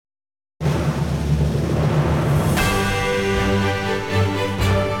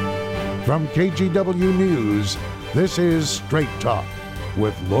From KGW News, this is Straight Talk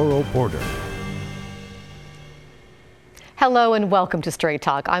with Laurel Porter. Hello and welcome to Straight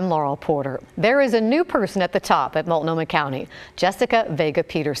Talk. I'm Laurel Porter. There is a new person at the top at Multnomah County. Jessica Vega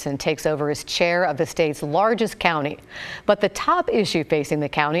Pederson takes over as chair of the state's largest county. But the top issue facing the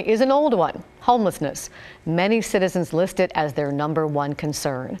county is an old one: homelessness. Many citizens list it as their #1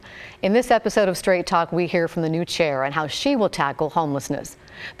 concern. In this episode of Straight Talk, we hear from the new chair and how she will tackle homelessness.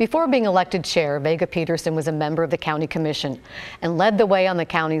 Before being elected chair, Vega Pederson was a member of the county commission and led the way on the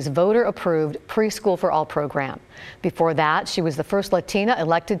county's voter-approved Preschool for All program. Before that, she was the first Latina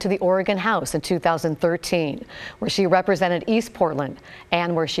elected to the Oregon House in 2013, where she represented East Portland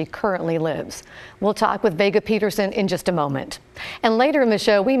and where she currently lives. We'll talk with Vega Pederson in just a moment. And later in the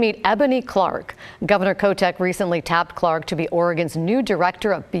show, we meet Ebony Clarke. Governor Kotek recently tapped Clarke to be Oregon's new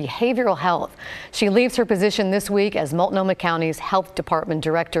director of behavioral health. She leaves her position this week as Multnomah County's health department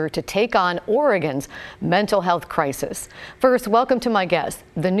director to take on Oregon's mental health crisis. First, welcome to my guest,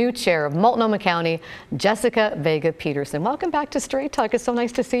 the new chair of Multnomah County, Jessica Vega Pederson. Welcome back to Straight Talk. It's so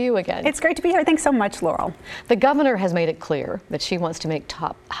nice to see you again. It's great to be here. Thanks so much, Laurel. The governor has made it clear that she wants to make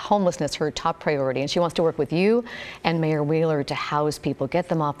homelessness her top priority, and she wants to work with you and Mayor Wheeler to house people, get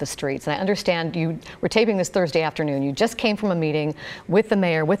them off the streets. And I understand we're taping this Thursday afternoon. You just came from a meeting with the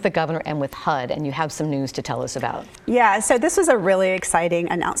mayor, with the governor, and with HUD, and you have some news to tell us about. Yeah, so this was a really exciting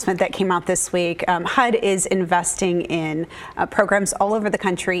announcement that came out this week. HUD is investing in programs all over the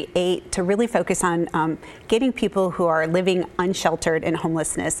country, 8, to really focus on getting people who are living unsheltered in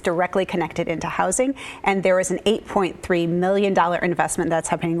homelessness directly connected into housing. And there is an $8.3 million investment that's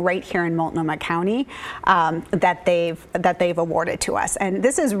happening right here in Multnomah County that they've awarded to us. And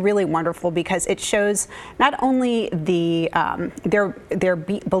this is really wonderful because it shows not only their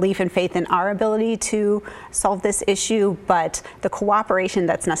belief and faith in our ability to solve this issue, but the cooperation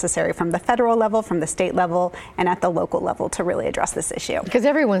that's necessary from the federal level, from the state level, and at the local level to really address this issue. Because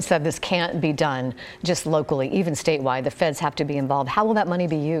everyone said this can't be done just locally, even statewide. The feds have to be involved. How will that money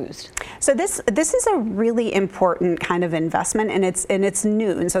be used? So this is a really important kind of investment, and it's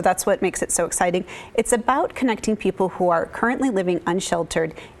new, and so that's what makes it so exciting. It's about connecting people who are currently living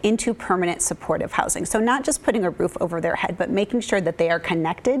unsheltered into permanent supportive housing. So not just putting a roof over their head, but making sure that they are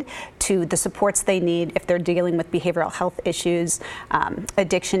connected to the supports they need if they're dealing with behavioral health issues,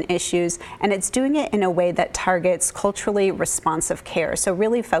 addiction issues, and it's doing it in a way that targets culturally responsive care. So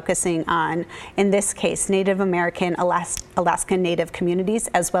really focusing on, in this case, Native American, Alaskan Native communities,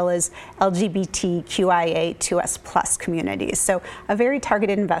 as well as LGBTQIA2S+ communities. So a very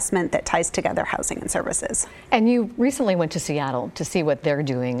targeted investment that ties together housing and services. And you recently went to Seattle to see what they're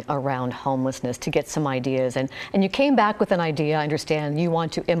doing around homelessness, to get some ideas. And you came back with an idea, I understand, you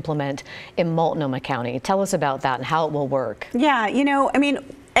want to implement in Multnomah County. Tell us about that and how it will work. Yeah,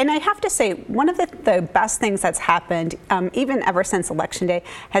 and I have to say, one of the best things that's happened, even ever since Election Day,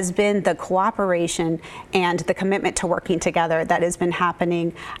 has been the cooperation and the commitment to working together that has been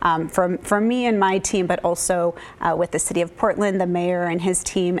happening from me and my team, but also with the City of Portland, the mayor and his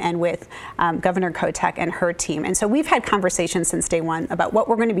team, and with Governor Kotek and her team. And so we've had conversations since day one about what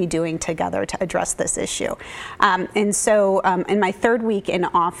we're going to be doing together to address this issue. And so in my 3rd week in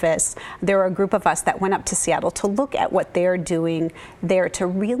office, there were a group of us that went up to Seattle to look at what they're doing there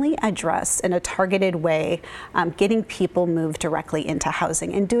to really address in a targeted way getting people moved directly into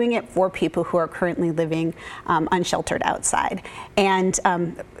housing and doing it for people who are currently living unsheltered outside. And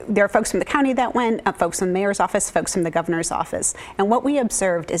there are folks from the county that went, folks from the mayor's office, folks from the governor's office. And what we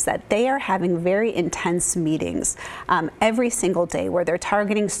observed is that they are having very intense meetings every single day where they're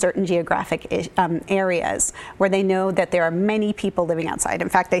targeting certain geographic areas where they know that there are many people living outside. In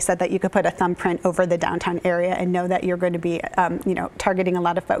fact, they said that you could put a thumbprint over the downtown area and know that you're going to be targeting a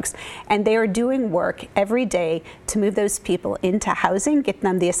lot of folks. And they are doing work every day to move those people into housing, get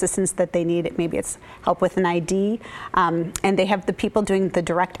them the assistance that they need. Maybe it's help with an ID. And they have the people doing the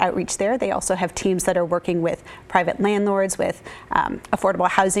direct outreach there. They also have teams that are working with private landlords, with affordable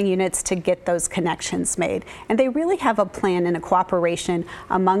housing units to get those connections made. And they really have a plan and a cooperation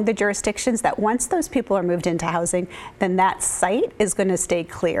among the jurisdictions that once those people are moved into housing, then that site is going to stay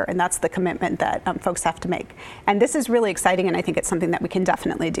clear. And that's the commitment that folks have to make. And this is really exciting, and I think it's something that we can definitely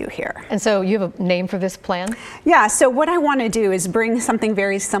do here. And so you have a name for this plan? Yeah, so what I want to do is bring something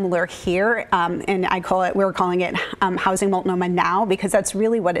very similar here, and we're calling it Housing Multnomah Now, because that's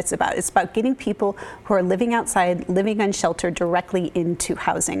really what it's about. It's about getting people who are living outside, living unsheltered, directly into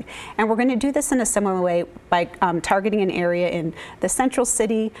housing. And we're going to do this in a similar way by targeting an area in the central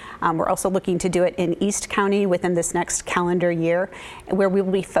city. We're also looking to do it in East County within this next calendar year, where we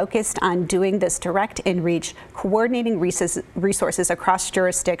will be focused on doing this direct in-reach, coordinating resources across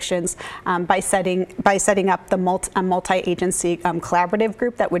jurisdictions by setting up the multi-agency collaborative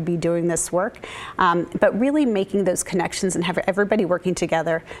group that would be doing this work, but really making those connections and have everybody working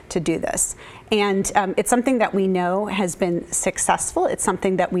together to do this. And it's something that we know has been successful. It's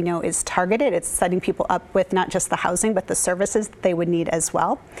something that we know is targeted. It's setting people up with not just the housing, but the services that they would need as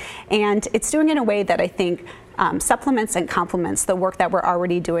well. And it's doing it in a way that I think supplements and complements the work that we're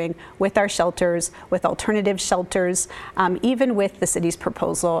already doing with our shelters, with alternative shelters, even with the city's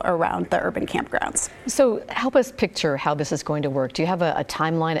proposal around the urban campgrounds. So help us picture how this is going to work. Do you have a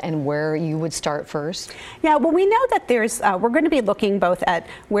timeline and where you would start first? Yeah, well, we know that we're going to be looking both at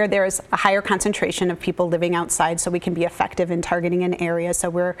where there's a higher concentration of people living outside so we can be effective in targeting an area. So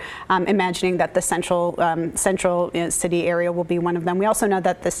we're imagining that the central city area will be one of them. We also know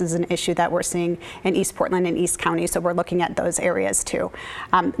that this is an issue that we're seeing in East Portland and East County, so we're looking at those areas too.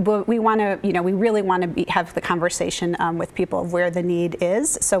 But we want to, we really want to have the conversation with people of where the need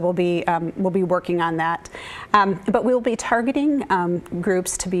is. So we'll be working on that. But we'll be targeting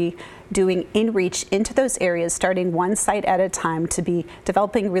groups to be doing in-reach into those areas, starting one site at a time, to be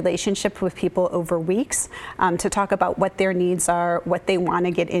developing relationship with people over weeks, to talk about what their needs are, what they want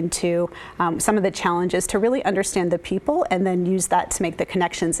to get into, some of the challenges, to really understand the people and then use that to make the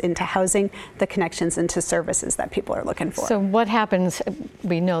connections into housing, the connections into services that people are looking for. So what happens,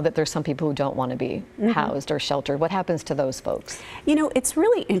 we know that there's some people who don't want to be housed or sheltered. What happens to those folks? It's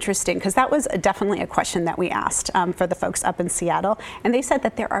really interesting because that was definitely a question that we asked for the folks up in Seattle, and they said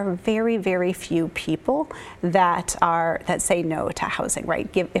that there are very, very few people that say no to housing, right?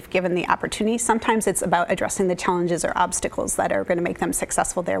 If given the opportunity. Sometimes it's about addressing the challenges or obstacles that are going to make them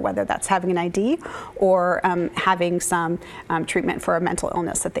successful there, whether that's having an ID or having some treatment for a mental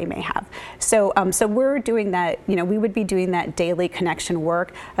illness that they may have. So we're doing that, we would be doing that daily connection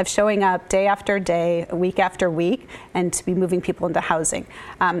work of showing up day after day, week after week, and to be moving people into housing.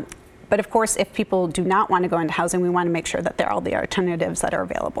 But of course, if people do not want to go into housing, we want to make sure that there are all the alternatives that are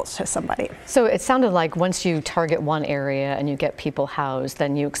available to somebody. So it sounded like once you target one area and you get people housed,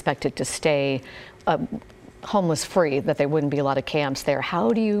 then you expect it to stay homeless free, that there wouldn't be a lot of camps there. How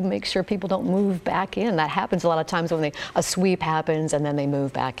do you make sure people don't move back in? That happens a lot of times when a sweep happens and then they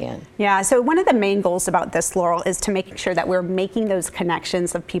move back in. Yeah, so one of the main goals about this, Laurel, is to make sure that we're making those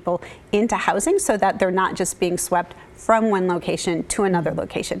connections of people into housing so that they're not just being swept from one location to another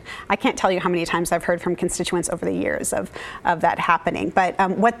location. I can't tell you how many times I've heard from constituents over the years of that happening. But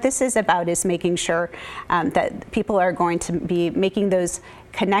what this is about is making sure that people are going to be making those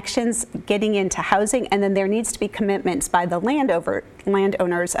connections, getting into housing, and then there needs to be commitments by the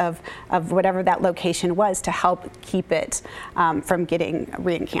landowners of whatever that location was to help keep it from getting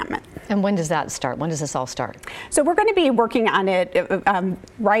re-encampment. And when does that start? When does this all start? So we're going to be working on it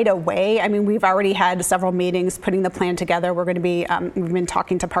right away. I mean, we've already had several meetings putting the plan together. We're going to be, we've been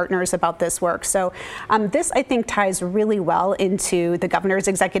talking to partners about this work. So this, I think, ties really well into the governor's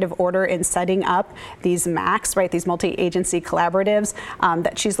executive order in setting up these MACs, right, these multi-agency collaboratives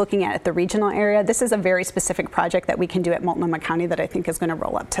that she's looking at the regional area. This is a very specific project that we can do at Multnomah County that I think is going to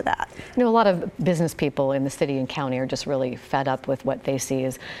roll up to that. A lot of business people in the city and county are just really fed up with what they see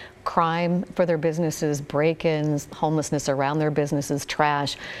as crime for their businesses, break-ins, homelessness around their businesses,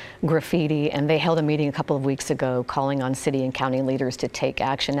 trash, graffiti, and they held a meeting a couple of weeks ago calling on city and county leaders to take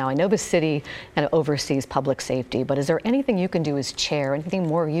action. Now, I know the city kind of oversees public safety, but is there anything you can do as chair, anything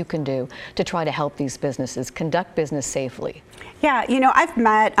more you can do to try to help these businesses conduct business safely? Yeah, I've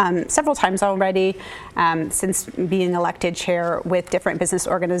met several times already since being elected chair with different business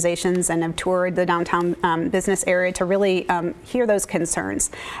organizations and have toured the downtown business area to really hear those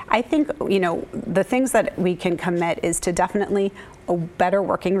concerns. I think, the things that we can commit is to definitely a better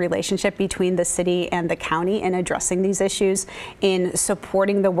working relationship between the city and the county in addressing these issues, in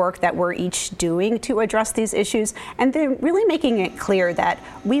supporting the work that we're each doing to address these issues, and then really making it clear that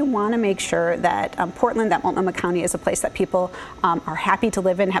we want to make sure that Portland, that Multnomah County is a place that people are happy to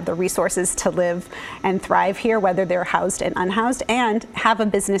live in, have the resources to live and thrive here, whether they're housed and unhoused, and have a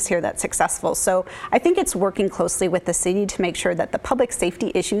business here that's successful. So I think it's working closely with the city to make sure that the public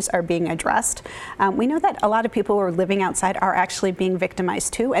safety issues are being addressed. We know that a lot of people who are living outside are actually being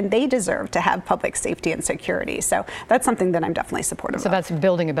victimized too, and they deserve to have public safety and security. So that's something that I'm definitely supportive of. So that's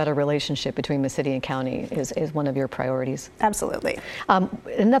building a better relationship between the city and county is one of your priorities. Absolutely.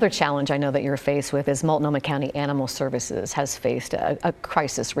 Another challenge I know that you're faced with is Multnomah County Animal Services has faced a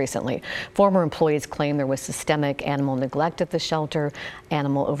crisis recently. Former employees claim there was systemic animal neglect at the shelter,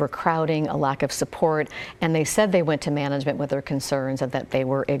 animal overcrowding, a lack of support, and they said they went to management with their concerns and that they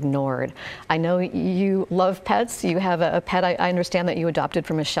were ignored. I know you love pets. You have a pet, I understand. understand that you adopted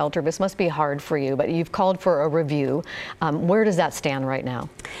from a shelter. This must be hard for you, but you've called for a review. Where does that stand right now?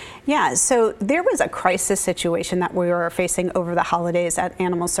 Yeah, so there was a crisis situation that we were facing over the holidays at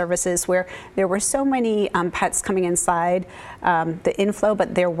Animal Services where there were so many pets coming inside the inflow,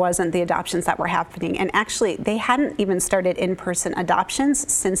 but there wasn't the adoptions that were happening. And actually, they hadn't even started in-person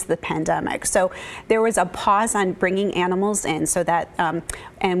adoptions since the pandemic. So there was a pause on bringing animals in so that,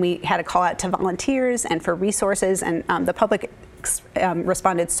 and we had a call out to volunteers and for resources, and the public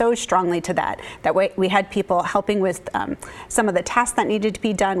responded so strongly to that we had people helping with some of the tasks that needed to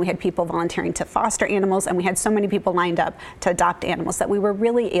be done. We had people volunteering to foster animals, and we had so many people lined up to adopt animals that we were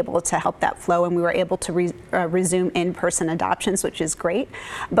really able to help that flow, and we were able to resume in-person adoptions, which is great.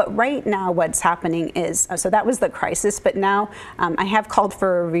 But right now what's happening is, so that was the crisis, but now I have called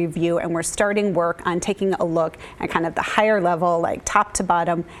for a review, and we're starting work on taking a look at kind of the higher level, like top to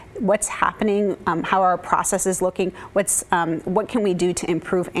bottom, what's happening, how our process is looking, what can we do to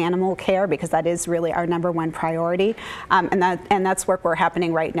improve animal care, because that is really our #1 priority, and that's work we're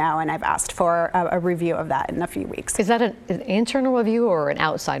happening right now, and I've asked for a review of that in a few weeks. Is that an internal review or an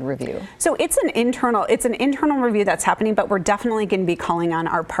outside review? So it's an internal review that's happening, but we're definitely going to be calling on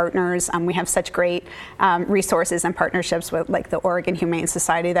our partners. We have such great resources and partnerships with like the Oregon Humane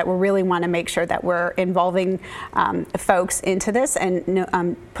Society that we really want to make sure that we're involving folks into this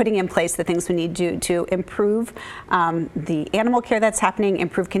and putting in place the things we need to do to improve the animal care that's happening,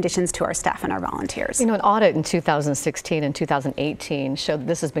 improve conditions to our staff and our volunteers. You know, an audit in 2016 and 2018 showed that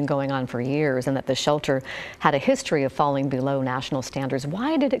this has been going on for years and that the shelter had a history of falling below national standards.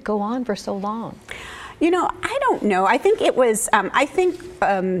 Why did it go on for so long? You know, I don't know. I think it was,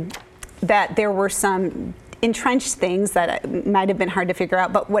 that there were some entrenched things that might have been hard to figure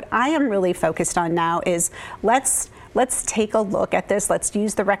out. But what I am really focused on now is let's take a look at this. Let's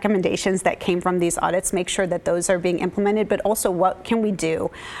use the recommendations that came from these audits, make sure that those are being implemented, but also what can we do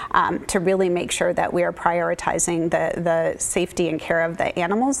to really make sure that we are prioritizing the safety and care of the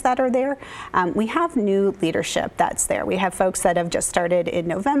animals that are there. We have new leadership that's there. We have folks that have just started in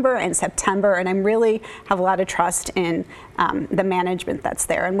November and September, and I really have a lot of trust in the management that's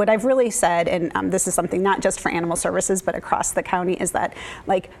there. And what I've really said, and this is something not just for Animal Services, but across the county, is that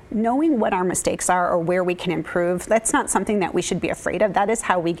like knowing what our mistakes are or where we can improve, that's not something that we should be afraid of. That is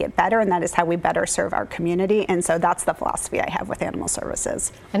how we get better, and that is how we better serve our community. And so that's the philosophy I have with Animal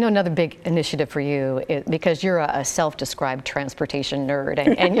Services. I know another big initiative for you is because you're a self-described transportation nerd,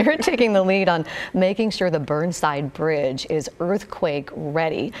 and you're taking the lead on making sure the Burnside Bridge is earthquake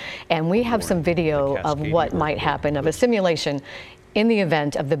ready. And we have some video of what might happen, of a simulation in the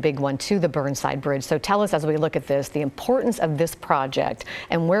event of the big one to the Burnside Bridge. So tell us, as we look at this, the importance of this project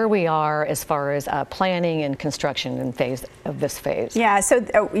and where we are as far as planning and construction in this phase. Yeah,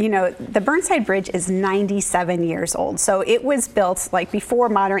 so you know, the Burnside Bridge is 97 years old. So it was built like before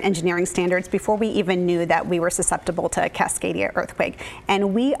modern engineering standards, before we even knew that we were susceptible to a Cascadia earthquake.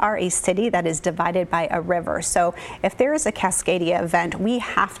 And we are a city that is divided by a river. So if there is a Cascadia event, we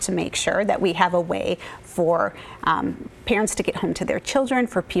have to make sure that we have a way for parents to get home to their children,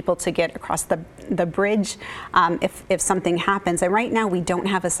 for people to get across the bridge if something happens. And right now we don't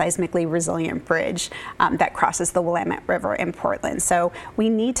have a seismically resilient bridge that crosses the Willamette River in Portland. So we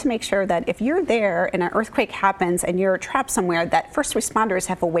need to make sure that if you're there and an earthquake happens and you're trapped somewhere, that first responders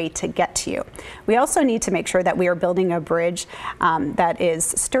have a way to get to you. We also need to make sure that we are building a bridge that is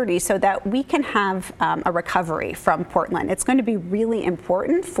sturdy so that we can have a recovery from Portland. It's going to be really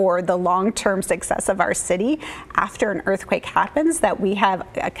important for the long-term success of our city after an earthquake happens, that we have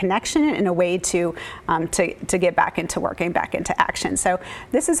a connection and a way to get back into work and back into action. So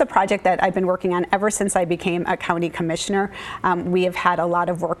this is a project that I've been working on ever since I became a county commissioner. We have had a lot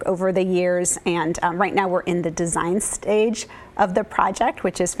of work over the years, and right now we're in the design stage of the project,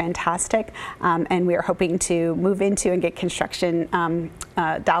 which is fantastic, and we are hoping to move into and get construction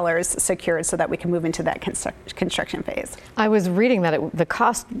dollars secured so that we can move into that construction phase. I was reading that the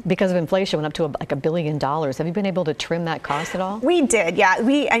cost, because of inflation, went up to like $1 billion. Have you been able to trim that cost at all? We did, yeah.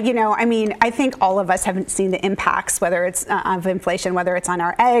 We, you know, I mean, I think all of us haven't seen the impacts, whether it's of inflation, whether it's on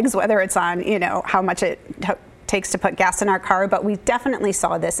our eggs, whether it's on, you know, how much it takes to put gas in our car, but we definitely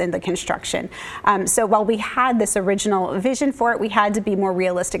saw this in the construction. So while we had this original vision for it, we had to be more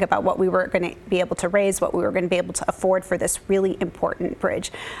realistic about what we were going to be able to raise, what we were going to be able to afford for this really important bridge.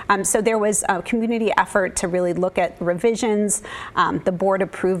 So there was a community effort to really look at revisions. The board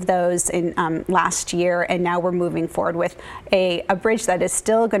approved those in last year, and now we're moving forward with a bridge that is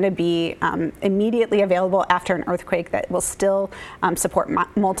still going to be immediately available after an earthquake, that will still support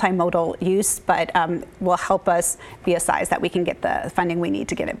multimodal use, but will help us us be a size that we can get the funding we need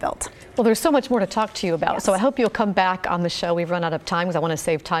to get it built. Well, there's so much more to talk to you about. Yes. So I hope you'll come back on the show. We've run out of time because I want to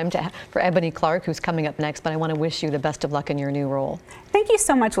save time for Ebony Clarke, who's coming up next, but I want to wish you the best of luck in your new role. Thank you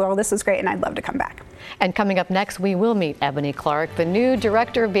so much, Laurel. This was great, and I'd love to come back. And coming up next, we will meet Ebony Clarke, the new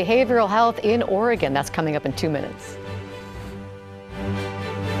Director of Behavioral Health in Oregon. That's coming up in 2 minutes.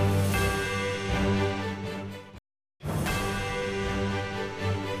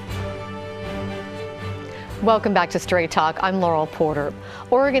 Welcome back to Straight Talk. I'm Laurel Porter.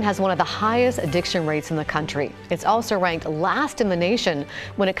 Oregon has one of the highest addiction rates in the country. It's also ranked last in the nation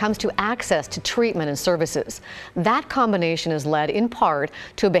when it comes to access to treatment and services. That combination has led in part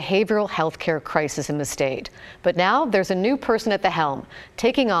to a behavioral health care crisis in the state. But now there's a new person at the helm,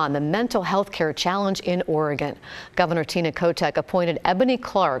 taking on the mental health care challenge in Oregon. Governor Tina Kotek appointed Ebony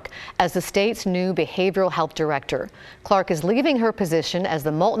Clarke as the state's new behavioral health director. Clarke is leaving her position as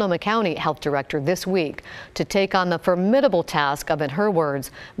the Multnomah County health director this week to take on the formidable task of, in her words,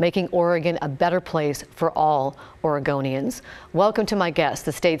 making Oregon a better place for all Oregonians. Welcome to my guest,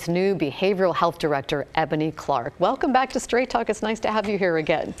 the state's new behavioral health director, Ebony Clarke. Welcome back to Straight Talk. It's nice to have you here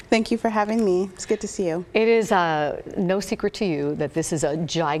again. Thank you for having me. It's good to see you. It is no secret to you that this is a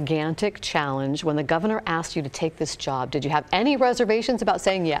gigantic challenge. When the governor asked you to take this job, did you have any reservations about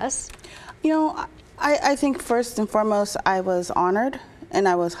saying yes? You know, I think first and foremost, I was honored and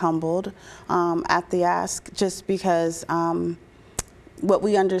I was humbled at the ask, just because what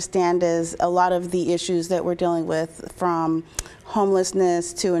we understand is a lot of the issues that we're dealing with, from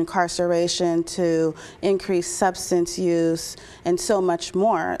homelessness to incarceration to increased substance use and so much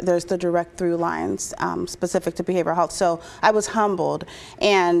more. There's the direct through lines specific to behavioral health. So I was humbled.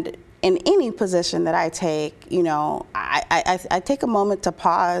 And in any position that I take, you know, I take a moment to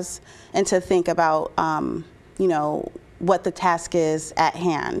pause and to think about, you know, what the task is at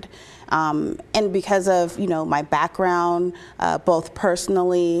hand. And because of, you know, my background, both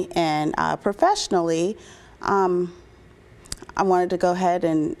personally and professionally, I wanted to go ahead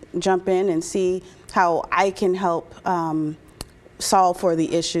and jump in and see how I can help solve for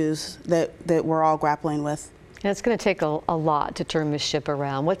the issues that we're all grappling with. And it's going to take a lot to turn this ship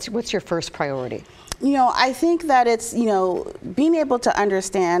around. What's your first priority? You know, I think that it's, you know, being able to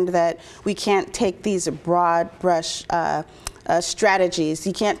understand that we can't take these broad brush strategies.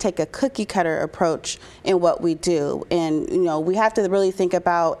 You can't take a cookie cutter approach in what we do. And, you know, we have to really think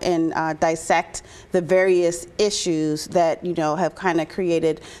about and dissect the various issues that, you know, have kind of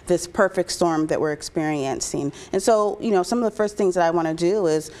created this perfect storm that we're experiencing. And so, you know, some of the first things that I want to do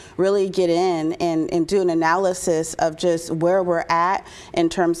is really get in and do an analysis of just where we're at in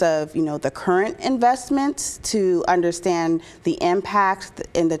terms of, you know, the current investments, to understand the impact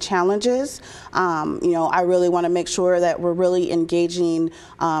and the challenges. You know, I really want to make sure that we're really engaging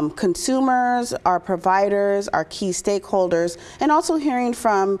consumers, our providers, our key stakeholders, and also hearing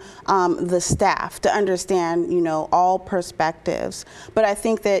from the staff to understand, you know, all perspectives. But I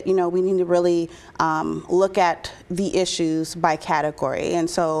think that, you know, we need to really look at the issues by category. And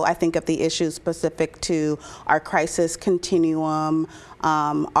so I think of the issues specific to our crisis continuum,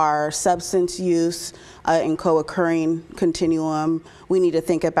 our substance use and co-occurring continuum. We need to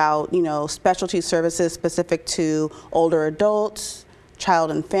think about, you know, specialty services specific to older adults,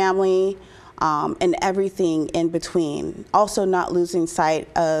 child and family, and everything in between. Also not losing sight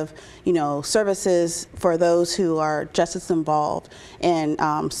of, you know, services for those who are justice involved, and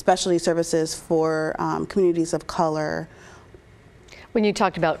specialty services for communities of color. When you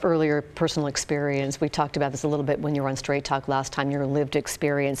talked about earlier personal experience, we talked about this a little bit when you were on Straight Talk last time, your lived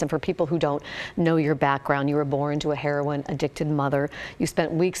experience. And for people who don't know your background, you were born to a heroin addicted mother. You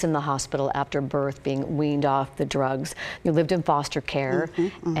spent weeks in the hospital after birth being weaned off the drugs. You lived in foster care,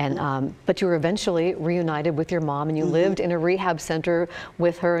 and but you were eventually reunited with your mom, and you lived in a rehab center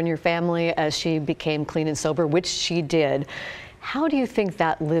with her and your family as she became clean and sober, which she did. How do you think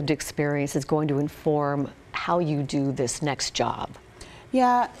that lived experience is going to inform how you do this next job?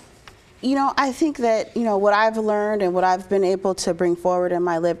 Yeah, you know, I think that, you know, what I've learned and what I've been able to bring forward in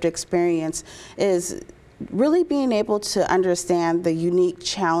my lived experience is really being able to understand the unique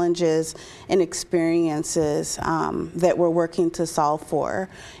challenges and experiences that we're working to solve for.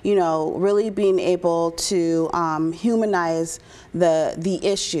 You know, really being able to humanize the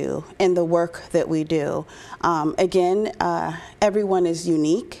issue and the work that we do. Again, everyone is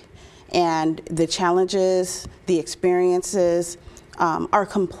unique, and the challenges, the experiences, are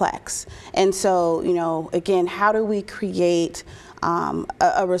complex. And so, you know, again, how do we create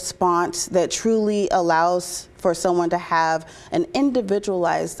a response that truly allows for someone to have an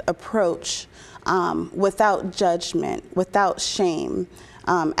individualized approach without judgment, without shame,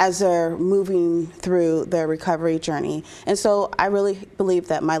 as they're moving through their recovery journey. And so I really believe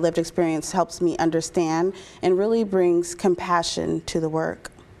that my lived experience helps me understand and really brings compassion to the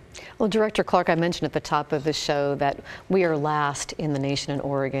work. Well, Director Clarke, I mentioned at the top of the show that we are last in the nation in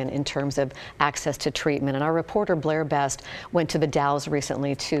Oregon in terms of access to treatment. And our reporter Blair Best went to the Dalles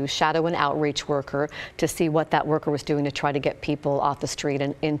recently to shadow an outreach worker to see what that worker was doing to try to get people off the street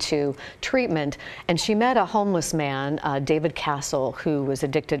and into treatment. And she met a homeless man, David Castle, who was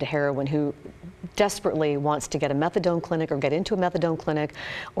addicted to heroin, who desperately wants to get a methadone clinic or get into a methadone clinic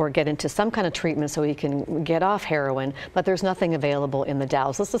or get into some kind of treatment so he can get off heroin, but there's nothing available in the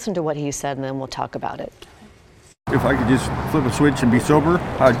Dalles. Let's listen to what he said and then we'll talk about it. If I could just flip a switch and be sober,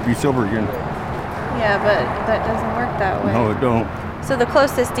 I'd be sober again. Yeah, but that doesn't work that way. No, it don't. So the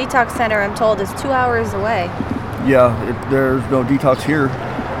closest detox center, I'm told, is 2 hours away. Yeah, there's no detox here.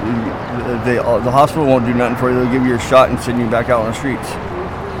 The hospital won't do nothing for you. They'll give you a shot and send you back out on the streets.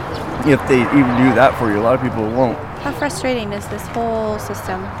 If they even do that for you, a lot of people won't. How frustrating is this whole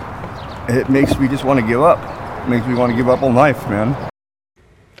system? It makes me just want to give up. It makes me want to give up on life, man.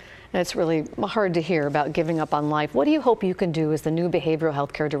 And it's really hard to hear about giving up on life. What do you hope you can do as the new behavioral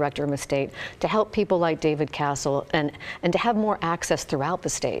health care director in the state to help people like David Castle and to have more access throughout the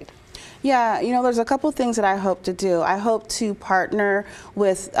state? Yeah, there's a couple things that I hope to do. I hope to partner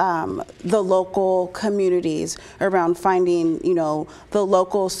with the local communities around finding, the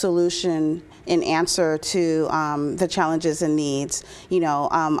local solution in answer to the challenges and needs.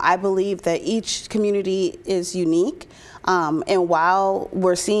 I believe that each community is unique. And while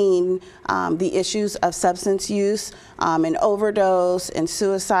we're seeing the issues of substance use and overdose and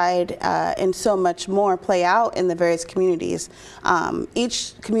suicide and so much more play out in the various communities,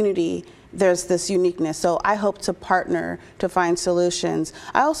 each community there's this uniqueness. So I hope to partner to find solutions.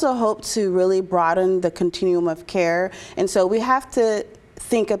 I also hope to really broaden the continuum of care. And so we have to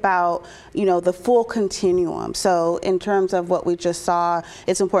think about, the full continuum. So in terms of what we just saw,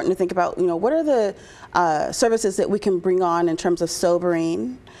 it's important to think about, what are the services that we can bring on in terms of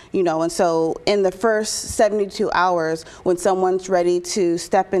sobering, and so in the first 72 hours, when someone's ready to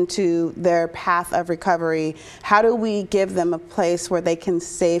step into their path of recovery, how do we give them a place where they can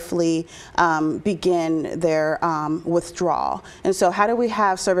safely begin their withdrawal? And so how do we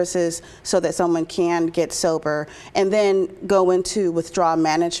have services so that someone can get sober and then go into withdrawal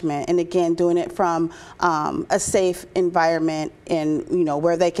management? And again, doing it from a safe environment in,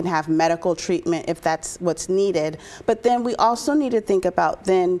 where they can have medical treatment if that's what's needed. But then we also need to think about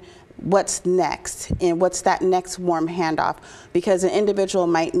then what's next and what's that next warm handoff, because an individual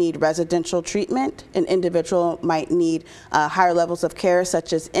might need residential treatment, an individual might need higher levels of care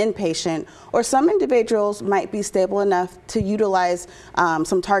such as inpatient, or some individuals might be stable enough to utilize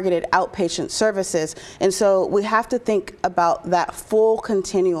some targeted outpatient services. And so we have to think about that full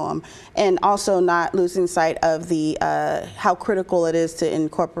continuum and also not losing sight of the how critical it is to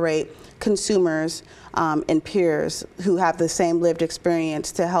incorporate consumers and peers who have the same lived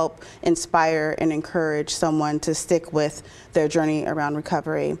experience to help inspire and encourage someone to stick with their journey around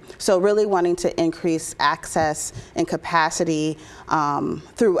recovery. So really wanting to increase access and capacity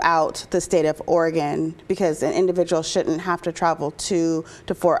throughout the state of Oregon, because an individual shouldn't have to travel 2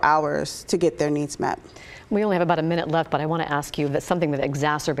 to 4 hours to get their needs met. We only have about a minute left, but I want to ask you that something that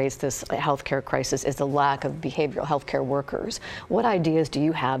exacerbates this healthcare crisis is the lack of behavioral healthcare workers. What ideas do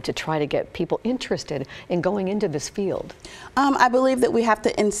you have to try to get people interested in going into this field? I believe that we have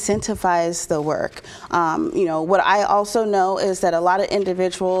to incentivize the work. What I also know is that a lot of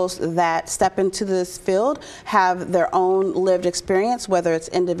individuals that step into this field have their own lived experience, whether it's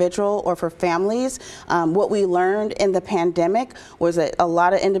individual or for families. What we learned in the pandemic was that a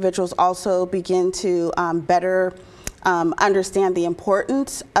lot of individuals also begin to better understand the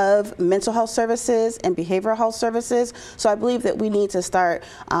importance of mental health services and behavioral health services. So I believe that we need to start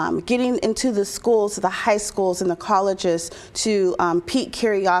getting into the schools, the high schools and the colleges to pique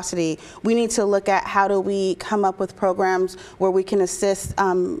curiosity. We need to look at how do we come up with programs where we can assist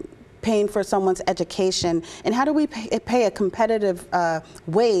paying for someone's education, and how do we pay a competitive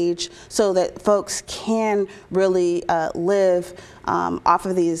wage so that folks can really live off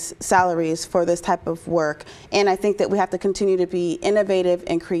of these salaries for this type of work. And I think that we have to continue to be innovative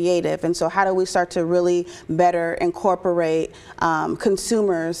and creative. And so how do we start to really better incorporate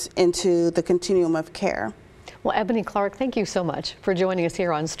consumers into the continuum of care? Well, Ebony Clarke, thank you so much for joining us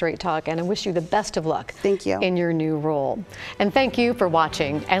here on Straight Talk, and I wish you the best of luck. Thank you. In your new role. And thank you for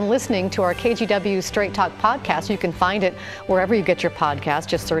watching and listening to our KGW Straight Talk podcast. You can find it wherever you get your podcast.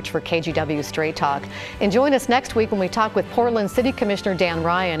 Just search for KGW Straight Talk. And join us next week when we talk with Portland City Commissioner Dan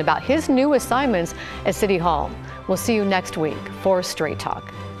Ryan about his new assignments at City Hall. We'll see you next week for Straight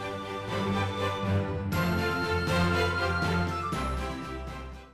Talk.